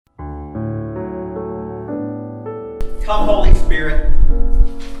Come, Holy Spirit,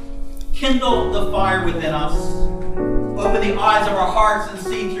 kindle the fire within us. Open the eyes of our hearts and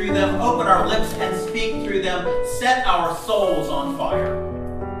see through them. Open our lips and speak through them. Set our souls on fire.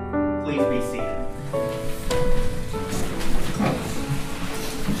 Please be seated.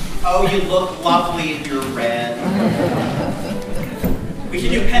 Oh, you look lovely in your red. We should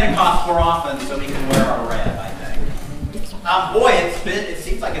do Pentecost more often so we can wear our red, I think. Boy, it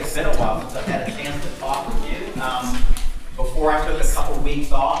seems like it's been a while since I've had a chance to talk with you. Before I took a couple of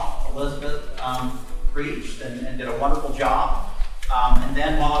weeks off, Elizabeth preached and did a wonderful job. And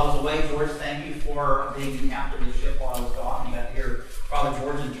then while I was away, George, thank you for being the captain of the ship while I was gone. You got to hear Father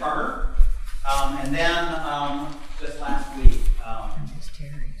George and Turner. And then just last week,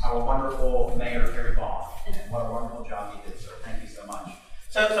 our wonderful Mayor, Terry Bond. And what a wonderful job he did, sir. Thank you so much.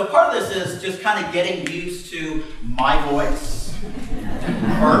 So part of this is just kind of getting used to my voice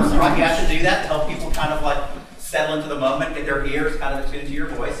first, right? You have to do that to help people kind of like settle into the moment, get their ears kind of attuned to your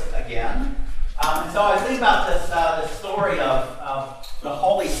voice again. And so I was thinking about this story of the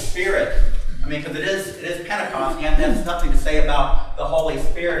Holy Spirit. I mean, because it is Pentecost, you have to have something to say about the Holy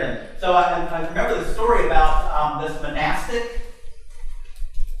Spirit. And so I remember the story about this monastic,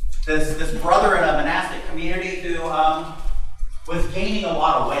 this brother in a monastic community who was gaining a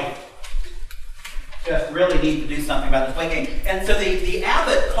lot of weight. Just really need to do something about this weight gain. And so the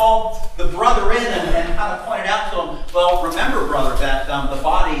abbot called the brother in and kind of pointed out to him, well, remember, brother, that the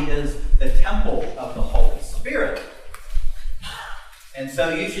body is the temple of the Holy Spirit. And so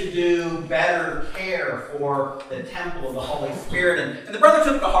you should do better care for the temple of the Holy Spirit. And the brother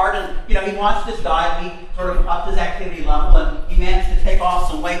took it to heart, and he watched his diet, he sort of upped his activity level, and he managed to take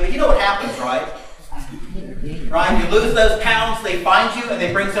off some weight. But you know what happens, right? Right? You lose those pounds, they find you, and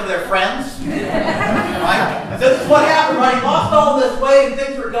they bring some of their friends. Right? And this is what happened, right? He lost all this weight, and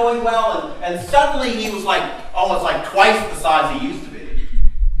things were going well, and suddenly he was almost like twice the size he used to be.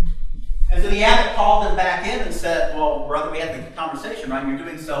 And so the abbot called him back in and said, well, brother, we had the conversation, right? You're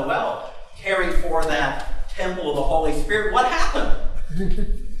doing so well, caring for that temple of the Holy Spirit. What happened? He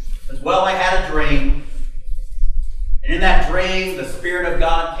says, well, I had a dream. And in that dream, the Spirit of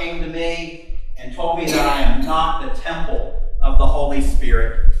God came to me and told me that I am not the temple of the Holy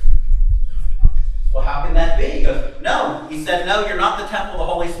Spirit. Well, how can that be? He goes, no. He said, no, you're not the temple of the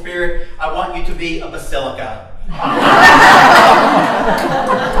Holy Spirit. I want you to be a basilica.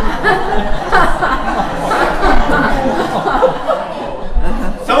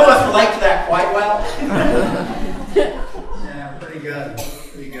 Some of us relate to that quite well. Yeah, pretty good.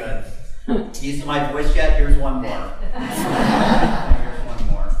 Pretty good. Used my voice yet? Here's one more.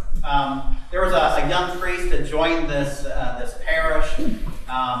 There was a young priest that joined this parish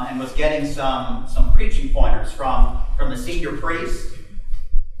and was getting some preaching pointers from the senior priest.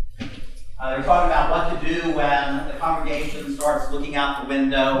 They're talking about what to do when the congregation starts looking out the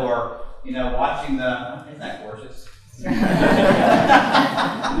window or, watching the... Isn't that gorgeous?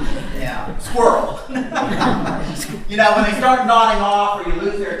 Yeah. Squirrel. When they start nodding off or you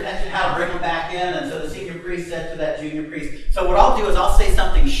lose their attention, how to bring them back in. And so the senior priest said to that junior priest, so what I'll do is I'll say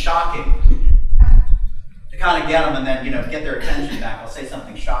something shocking to kind of get them and then, get their attention back. I'll say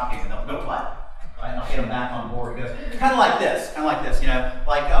something shocking and they'll go, what? Right, and I'll get them back on board. He goes, kind of like this,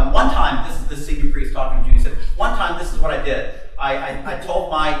 one time, this is the senior priest talking to you, he said, one time this is what I did. I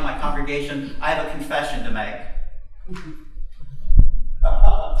told my congregation, I have a confession to make.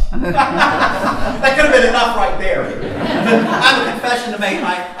 That could have been enough right there. I have a confession to make.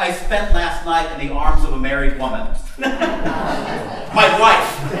 I spent last night in the arms of a married woman. My wife.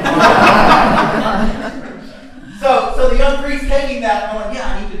 So the young priest taking that and going, yeah,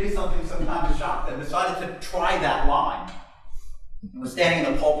 I need to do something sometime to shock them, decided to try that line. He was standing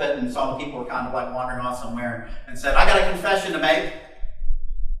in the pulpit and saw the people were kind of like wandering off somewhere and said, I got a confession to make.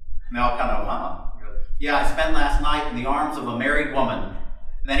 And they all kind of, huh? Yeah, I spent last night in the arms of a married woman.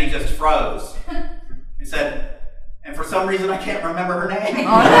 And then he just froze. He said, and for some reason I can't remember her name.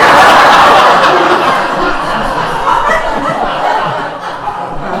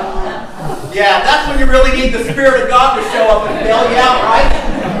 Yeah, that's when you really need the Spirit of God to show up and bail you out, right?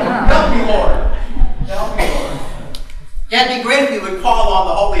 Help me, Lord. Help me, Lord. Yeah, it'd be great if we would call on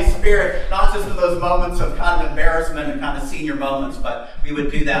the Holy Spirit, not just for those moments of kind of embarrassment and kind of senior moments, but we would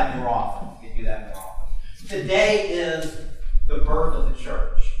do that more often. We'd do that more often. Today is the birth of the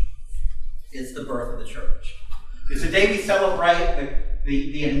church. It's the birth of the church. It's the day we celebrate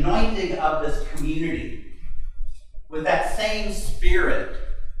the anointing of this community with that same Spirit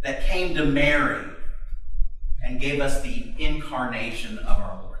that came to Mary and gave us the incarnation of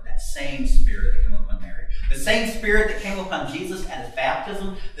our Lord. That same Spirit that came upon Mary. The same Spirit that came upon Jesus at his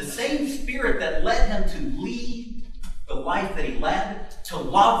baptism. The same Spirit that led him to lead the life that he led, to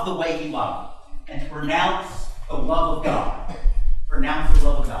love the way he loved, and to renounce the love of God. Renounce the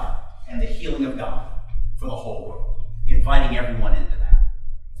love of God and the healing of God for the whole world, inviting everyone into that.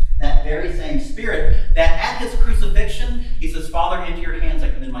 That very same Spirit that at his crucifixion, he says, Father, into your hands I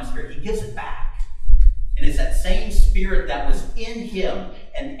commend my spirit. He gives it back. And it's that same Spirit that was in him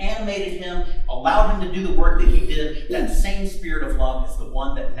and animated him, allowed him to do the work that he did. That same Spirit of love is the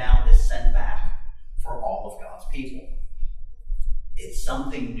one that now is sent back for all of God's people. It's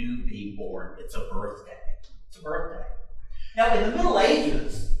something new being born. It's a birthday. It's a birthday. Now, in the Middle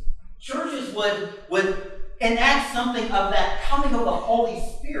Ages, churches would enact something of that coming of the Holy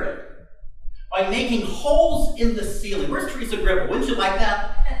Spirit by making holes in the ceiling. Where's Teresa Gribble? Wouldn't you like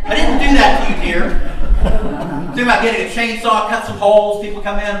that? I didn't do that to you, dear. Think about getting a chainsaw, cut some holes, people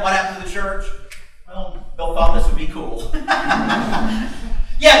come in, what happens to the church? Well, Bill thought this would be cool.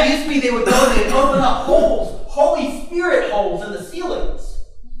 Yeah, it used to be they would go and they'd open up holes, Holy Spirit holes in the ceilings.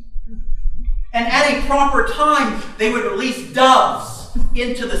 And at a proper time, they would release doves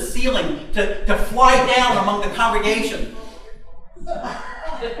into the ceiling to fly down among the congregation.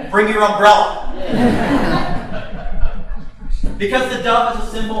 Bring your umbrella. Because the dove is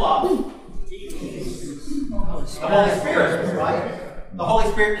a symbol of the Holy Spirit, right? The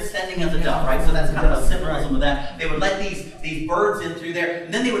Holy Spirit descending as a dove, right? So that's kind of a symbolism of that. They would let these birds in through there,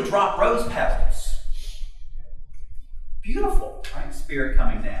 and then they would drop rose petals. Beautiful, right? Spirit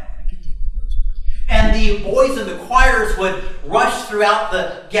coming down. And the boys in the choirs would rush throughout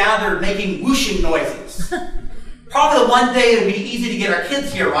the gathered making whooshing noises. Probably the one day it would be easy to get our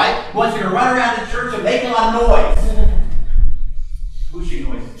kids here, right? We want you to run around the church and make a lot of noise. Whooshing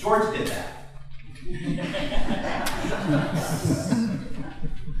noises. George did that.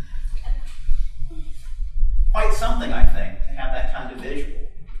 Quite something, I think, to have that kind of visual.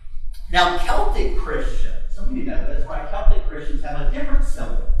 Now, Celtic Christians, some of you know this, right? Celtic Christians have a different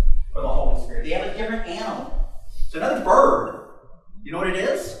symbol for the Holy Spirit. They have a different animal. It's another bird. You know what it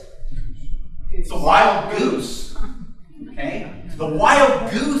is? It's a wild goose. Okay? The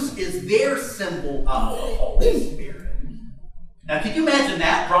wild goose is their symbol of the Holy Spirit. Now, can you imagine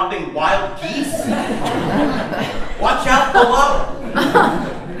that, dropping wild geese? Watch out below.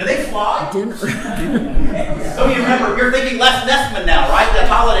 Do they fly? Some of you remember, you're thinking Les Nessman now, right? That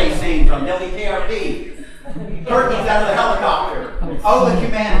holiday scene from WKRP. Turkeys out of the helicopter. Oh, the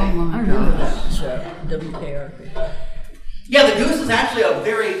humanity. I remember that show, WKRP. Yeah, the goose is actually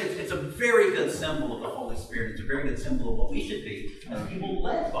it's a very good symbol of the Holy Spirit. It's a very good symbol of what we should be as people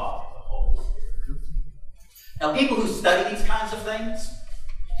led by the Holy Spirit. Now, people who study these kinds of things,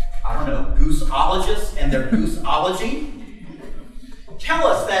 I don't know, gooseologists and their gooseology, tell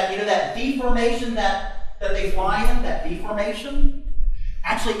us that, that deformation that they fly in, that deformation,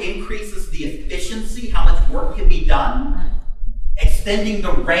 actually increases the efficiency, how much work can be done, extending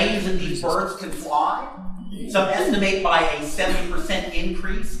the range that these birds can fly. Some estimate by a 70%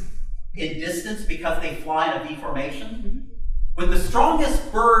 increase in distance because they fly in a deformation. With the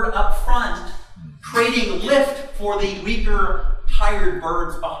strongest bird up front creating lift for the weaker, tired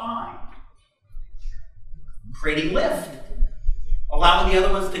birds behind. Creating lift. Allowing the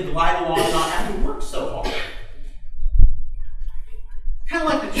other ones to glide along and not have to work so hard. Kind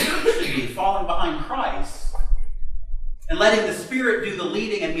of like the church should be, falling behind Christ. And letting the Spirit do the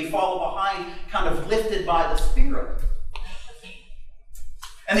leading and we follow behind, kind of lifted by the Spirit.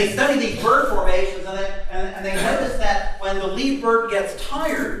 And they study these bird formations and they notice that when the lead bird gets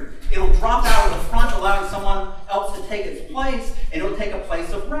tired, it'll drop out of the front, allowing someone else to take its place, and it'll take a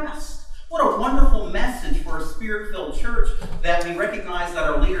place of rest. What a wonderful message for a Spirit-filled church, that we recognize that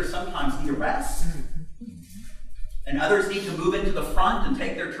our leaders sometimes need a rest. And others need to move into the front and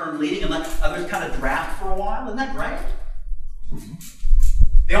take their turn leading and let others kind of draft for a while. Isn't that great?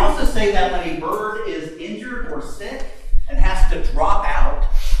 They also say that when a bird is injured or sick and has to drop out,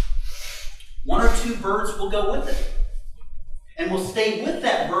 one or two birds will go with it. And will stay with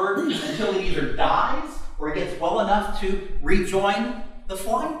that bird until it either dies or it gets well enough to rejoin the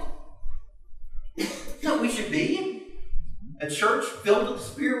flight. That's what we should be. A church filled with the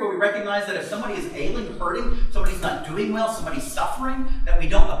Spirit, where we recognize that if somebody is ailing, hurting, somebody's not doing well, somebody's suffering, that we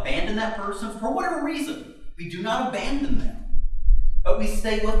don't abandon that person for whatever reason. We do not abandon them. But we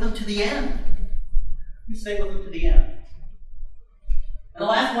stay with them to the end. We stay with them to the end. And the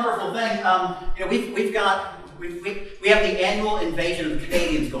last wonderful thing, we have the annual invasion of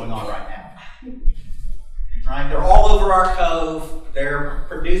Canadians going on right now. Right? They're all over our cove. They're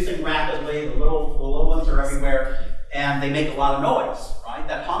producing rapidly. The little ones are everywhere, and they make a lot of noise. Right?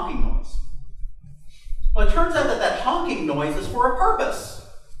 That honking noise. Well, it turns out that honking noise is for a purpose.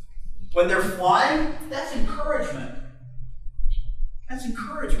 When they're flying, that's encouragement. That's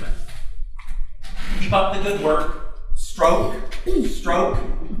encouragement. Keep up the good work. Stroke,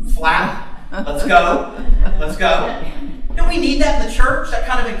 flap. Let's go. Let's go. Don't we need that in the church? That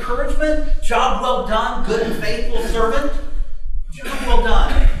kind of encouragement? Job well done, good and faithful servant. Job well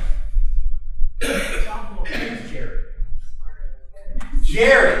done. Job well done, Jerry.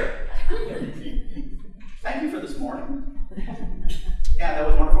 Jerry. Thank you for this morning. Yeah, that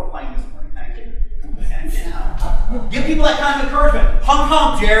was wonderful playing this morning. Thank you. Yeah. Give people that kind of encouragement. Honk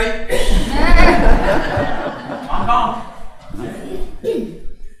honk, Jerry. Honk honk.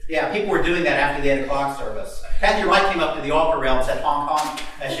 Yeah, people were doing that after the 8 o'clock service. Kathy Wright came up to the altar rail and said honk honk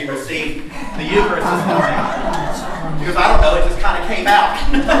as she received the Eucharist this morning. Because I don't know, it just kind of came out.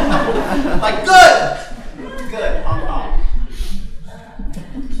 Like, good! Good, honk honk.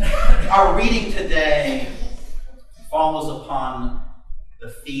 Our reading today follows upon the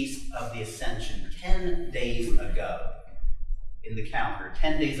Feast of the Ascension, 10 days ago in the calendar,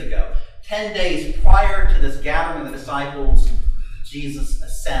 10 days ago. 10 days prior to this gathering of the disciples, Jesus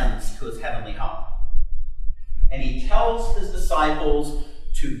ascends to his heavenly home. And he tells his disciples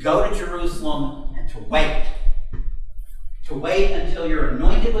to go to Jerusalem and to wait. To wait until you're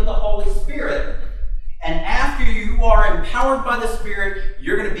anointed with the Holy Spirit. And after you are empowered by the Spirit,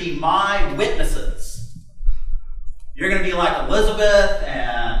 you're going to be my witnesses. You're going to be like Elizabeth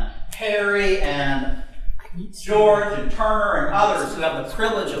and Harry and George and Turner and others who have the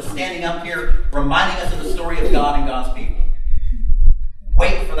privilege of standing up here reminding us of the story of God and God's people.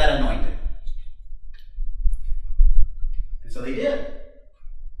 Wait for that anointing. And so they did.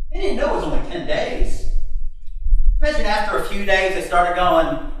 They didn't know it was only 10 days. Imagine after a few days they started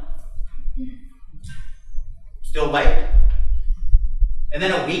going, still wait. And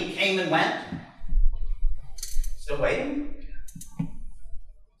then a week came and went. Still waiting.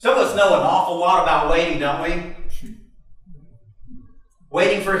 Some of us know an awful lot about waiting, don't we?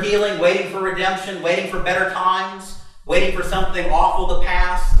 Waiting for healing, waiting for redemption, waiting for better times, waiting for something awful to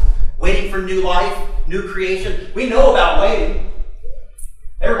pass, waiting for new life, new creation. We know about waiting.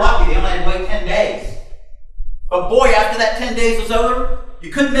 They're lucky they only had to wait 10 days. But boy, after that 10 days was over,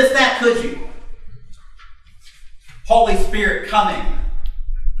 you couldn't miss that, could you? Holy Spirit coming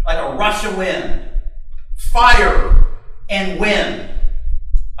like a rush of wind, fire and wind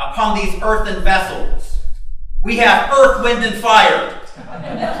upon these earthen vessels. We have earth, wind, and fire.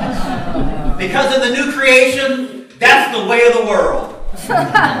 Because of the new creation, that's the way of the world.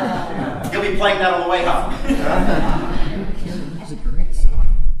 You'll be playing that on the way home.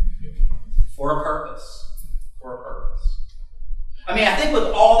 For a purpose. For a purpose. I mean, I think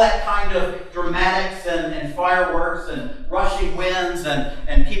with all that kind of dramatics and fireworks and rushing winds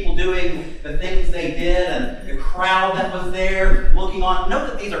and people doing the things they did and the crowd that was there looking on, note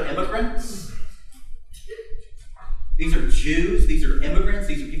that these are immigrants. These are Jews. These are immigrants.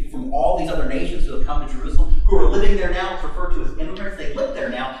 These are people from all these other nations who have come to Jerusalem, who are living there now. It's referred to as immigrants. They live there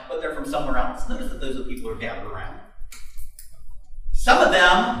now, but they're from somewhere else. Notice that those are people who are gathered around. Some of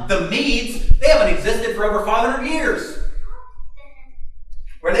them, the Medes, they haven't existed for over 500 years.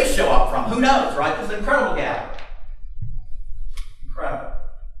 Where they show up from, who knows, right? It's an incredible gathering. Incredible.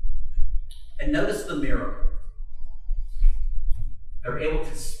 And notice the miracle. They're able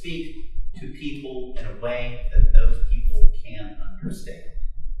to speak to people in a way that those people can understand.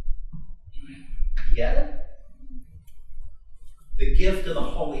 You get it? The gift of the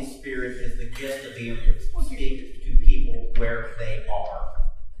Holy Spirit is the gift of being able to speak to people where they are,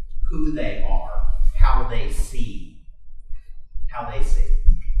 who they are, how they see. How they see.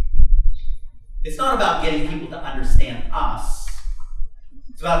 It's not about getting people to understand us.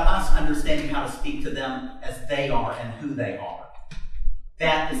 It's about us understanding how to speak to them as they are and who they are.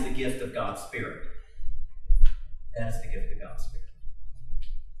 That is the gift of God's Spirit. That is the gift of God's Spirit.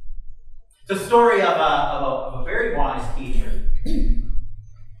 It's a story of a very wise teacher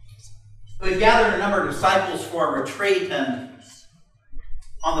who had gathered a number of disciples for a retreat, and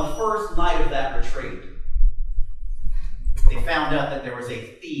on the first night of that retreat, they found out that there was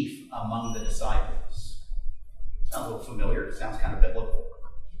a thief among the disciples. Sounds a little familiar. It sounds kind of biblical.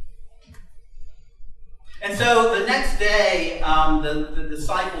 And so the next day, the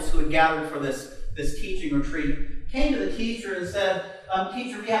disciples who had gathered for this teaching retreat came to the teacher and said,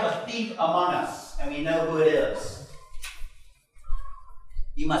 "Teacher, we have a thief among us, and we know who it is.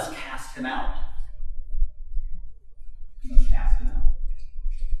 You must cast him out." You must cast him out.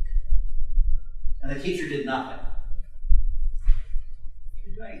 And the teacher did nothing.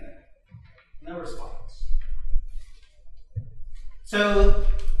 Anything. No response. So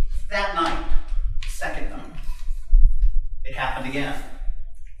that night, second night, it happened again.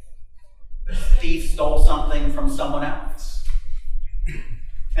 The thief stole something from someone else.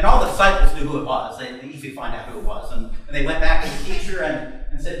 And all the disciples knew who it was. They easily find out who it was. And they went back to the teacher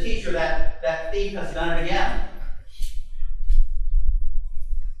and said, "Teacher, that thief has done it again.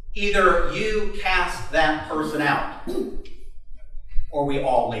 Either you cast that person out, or we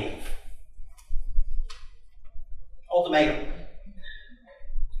all leave." Ultimatum.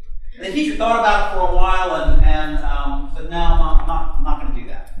 And the teacher thought about it for a while and said, "No, I'm not going to do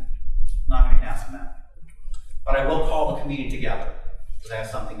that. I'm not going to cast him out. But I will call the community together because I have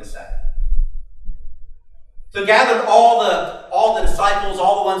something to say." So gathered all the disciples,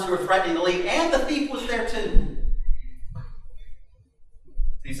 all the ones who were threatening to leave, and the thief was there too.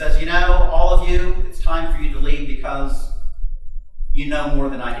 He says, "You know, all of you, it's time for you to leave because you know more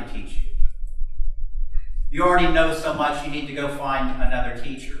than I can teach you. You already know so much, you need to go find another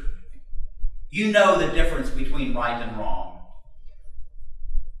teacher. You know the difference between right and wrong.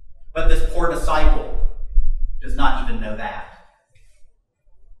 But this poor disciple does not even know that.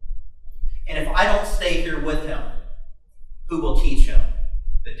 And if I don't stay here with him, who will teach him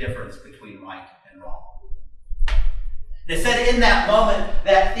the difference between right and wrong?" And it said in that moment,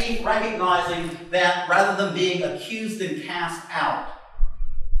 that thief, recognizing that rather than being accused and cast out,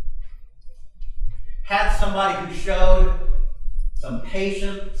 had somebody who showed some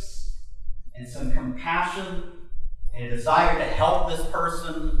patience and some compassion and a desire to help this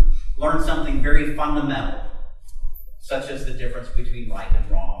person learn something very fundamental, such as the difference between right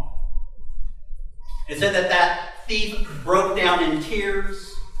and wrong. It said that thief broke down in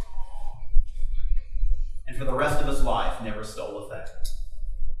tears and for the rest of his life never stole a thing.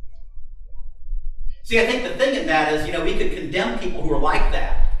 See, I think the thing in that is, we could condemn people who are like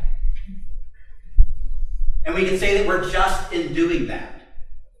that. And we could say that we're just in doing that.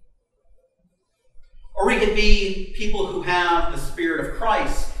 Or we could be people who have the Spirit of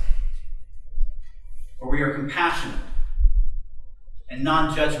Christ, where we are compassionate and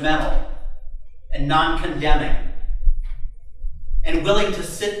non-judgmental and non-condemning and willing to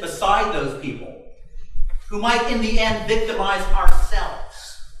sit beside those people who might in the end victimize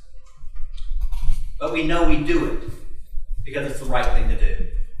ourselves. But we know we do it because it's the right thing to do.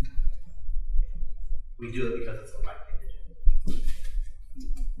 We do it because it's the right thing to do.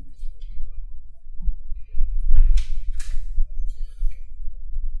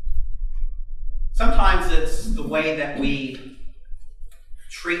 Sometimes it's the way that we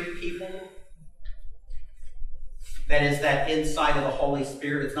treat people that is that insight of the Holy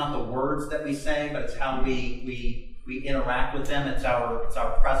Spirit. It's not the words that we say, but it's how we interact with them. It's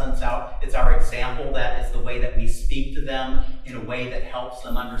our presence out. It's our example. That is the way that we speak to them in a way that helps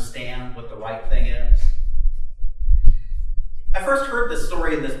them understand what the right thing is. I first heard this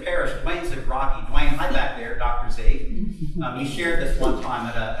story in this parish. Dwayne Zagrocki. Dwayne, hi back there, Dr. Z. He shared this one time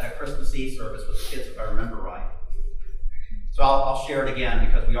at a Christmas Eve service with the kids, if I remember right. So I'll share it again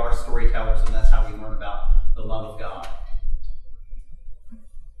because we are storytellers, and that's how we learn about the love of God.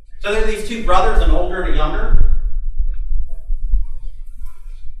 So there are these two brothers, an older and a younger.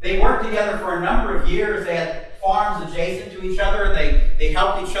 They worked together for a number of years. They had farms adjacent to each other. They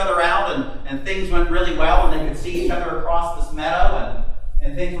helped each other out, and things went really well, and they could see each other across this meadow,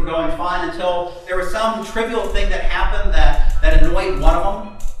 and things were going fine until there was some trivial thing that happened that annoyed one of them.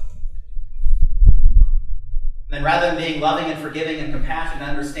 And then rather than being loving and forgiving and compassionate and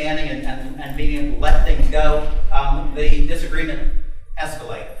understanding and being able to let things go, the disagreement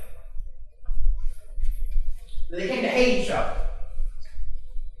escalated. They came to hate each other.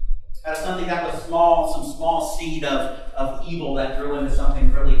 Out of something that was small, some small seed of evil that grew into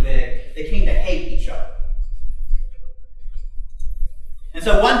something really big. They came to hate each other. And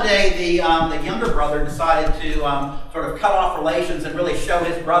so one day, the younger brother decided to sort of cut off relations and really show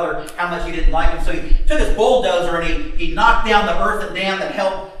his brother how much he didn't like him. So he took his bulldozer and he knocked down the earthen dam that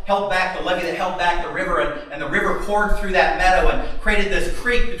held back the levee, that held back the river, and the river poured through that meadow and created this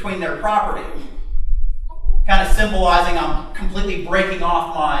creek between their property. Kind of symbolizing, I'm completely breaking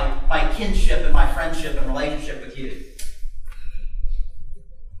off my kinship and my friendship and relationship with you.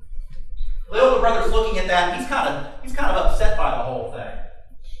 The older brother's looking at that, and he's kind of upset by the whole thing.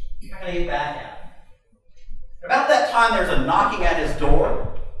 He's not going to get back at him. About that time, there's a knocking at his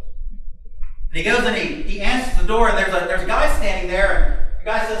door. And he goes and he answers the door, and there's a guy standing there, and the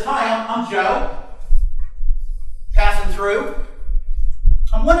guy says, "Hi, I'm Joe. Passing through.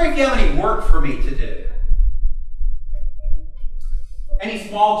 I'm wondering if you have any work for me to do. Any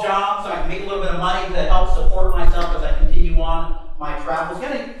small jobs so I can make a little bit of money to help support myself as I continue on my travels.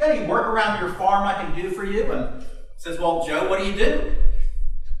 Got any work around your farm I can do for you?" And he says, "Well, Joe, what do you do?"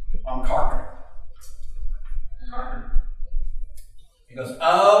 "I'm a carpenter." "Carpenter." He goes,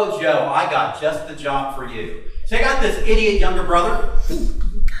 "Oh, Joe, I got just the job for you. So I got this idiot younger brother.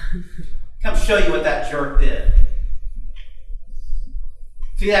 Come show you what that jerk did.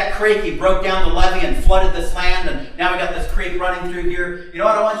 See that creek? He broke down the levee and flooded this land, and now we got this creek running through here. You know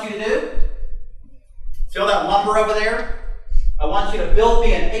what I want you to do? See all that lumber over there? I want you to build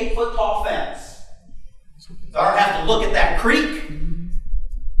me an 8-foot tall fence. So I don't have to look at that creek.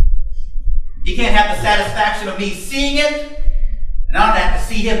 He can't have the satisfaction of me seeing it, and I don't have to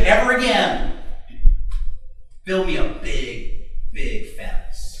see him ever again. Build me a big, big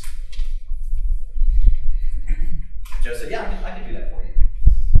fence. Joe said, yeah, I can do that for you.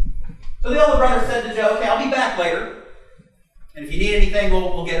 So the older brother said to Joe, okay, I'll be back later. And if you need anything,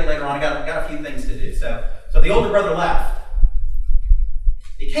 we'll get it later on. I got a few things to do. So the older brother left.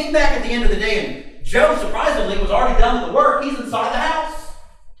 He came back at the end of the day, and Joe, surprisingly, was already done with the work. He's inside the house.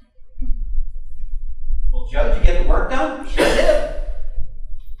 Well, Joe, did you get the work done? Sure did.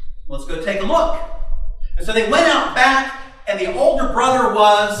 Let's go take a look. And so they went out back, and the older brother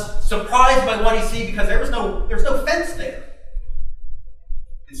was surprised by what he see because there was no fence there.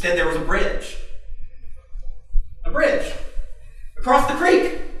 Instead, there was a bridge. A bridge across the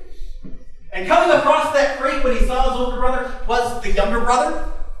creek. And coming across that creek when he saw his older brother was the younger brother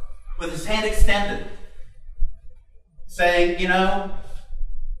with his hand extended, saying, you know,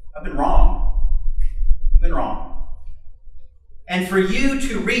 I've been wrong. I've been wrong. And for you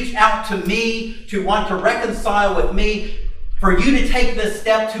to reach out to me, to want to reconcile with me, for you to take this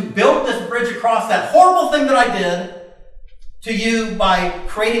step to build this bridge across that horrible thing that I did to you by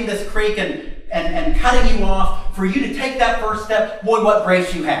creating this creek and cutting you off, for you to take that first step, boy, what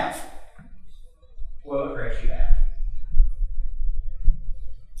grace you have. Boy, what grace you have.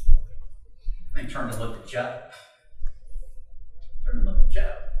 And he turned and looked at Joe.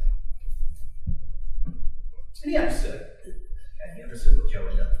 And he understood. And he understood what Joe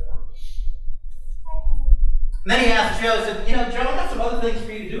had done for him. And then he asked Joe, he said, you know, Joe, I got some other things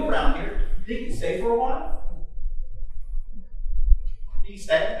for you to do around here. Do you think you can stay for a while? Can you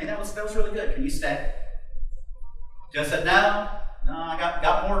stay? I mean, that was really good. Can you stay? Joe said, no, I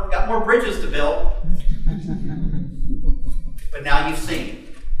got more bridges to build. But now you've seen.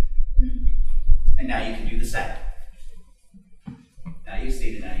 And now you can do the same. Now you've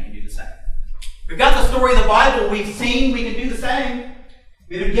seen it, now you can do the same. We've got the story of the Bible. We've seen, we can do the same.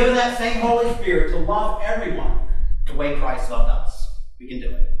 We've been given that same Holy Spirit to love everyone the way Christ loved us. We can do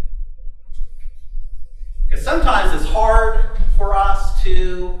it. Because sometimes it's hard for us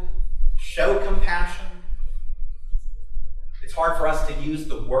to show compassion. It's hard for us to use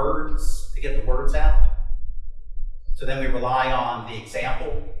the words, to get the words out. So then we rely on the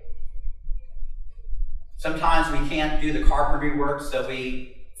example. Sometimes we can't do the carpentry work, so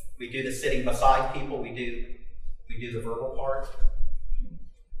we do the sitting beside people. We do the verbal part.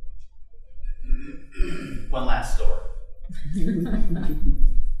 One last story.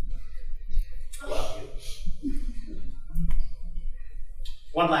 I love you.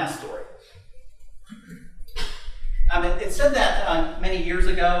 One last story. It said that many years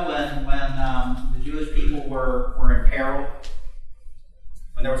ago when the Jewish people were in peril,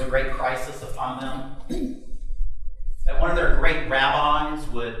 when there was a great crisis upon them, that one of their great rabbis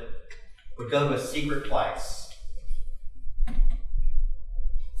would go to a secret place.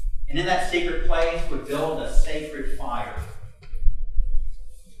 And in that secret place would build a sacred fire.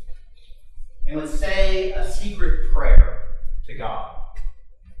 And would say a secret prayer to God.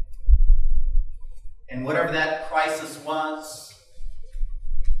 And whatever that crisis was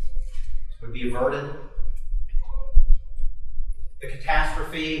would be averted. The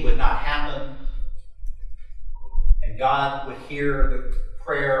catastrophe would not happen. And God would hear the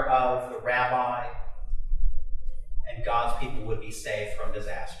prayer of the rabbi, and God's people would be saved from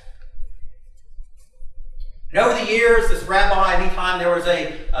disaster. And over the years, this rabbi, anytime there was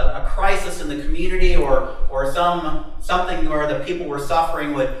a crisis in the community or something where the people were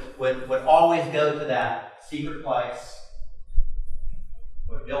suffering, would always go to that secret place,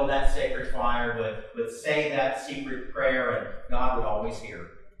 would build that sacred fire, would say that secret prayer, and God would always hear,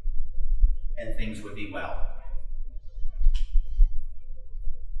 and things would be well.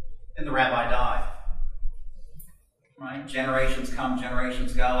 And the rabbi died. Right? Generations come,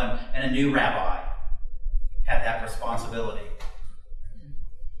 generations go, and a new rabbi had that responsibility.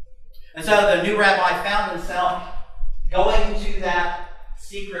 And so the new rabbi found himself going to that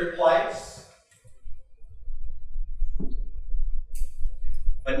secret place,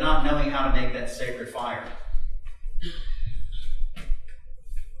 but not knowing how to make that sacred fire.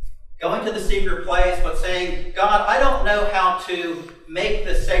 Going to the secret place, but saying, God, I don't know how to make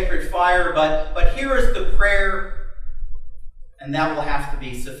the sacred fire, but here is the prayer, and that will have to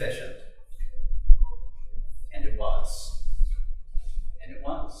be sufficient. And it was. And it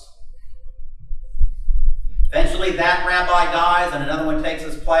was. eventually that rabbi dies and another one takes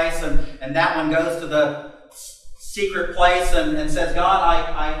his place, and that one goes to the secret place and says, God,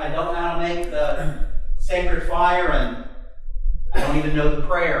 I don't know how to make the sacred fire, and I don't even know the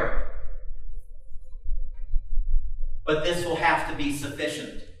prayer. But this will have to be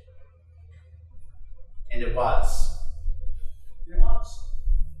sufficient. And it was. It was.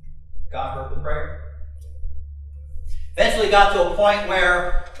 God heard the prayer. Eventually got to a point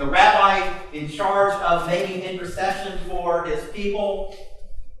where the rabbi in charge of making intercession for his people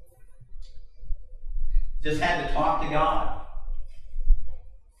just had to talk to God.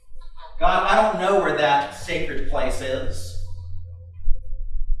 God, I don't know where that sacred place is.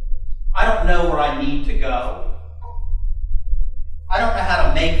 I don't know where I need to go. I don't know how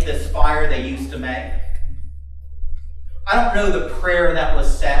to make this fire they used to make. I don't know the prayer that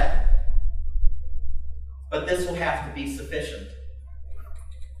was said. But this will have to be sufficient.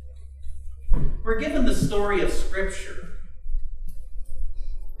 We're given the story of Scripture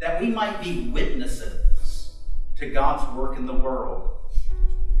that we might be witnesses to God's work in the world.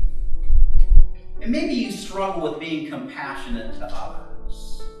 And maybe you struggle with being compassionate to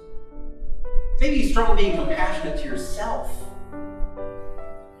others. Maybe you struggle being compassionate to yourself.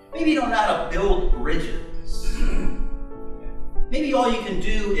 Maybe you don't know how to build bridges. Maybe all you can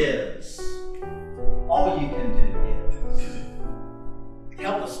do is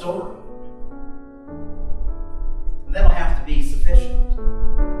tell the story. And that'll have to be sufficient.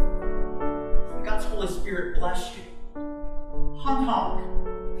 God's Holy Spirit bless you. Honk honk.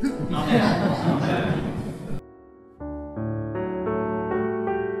 Amen.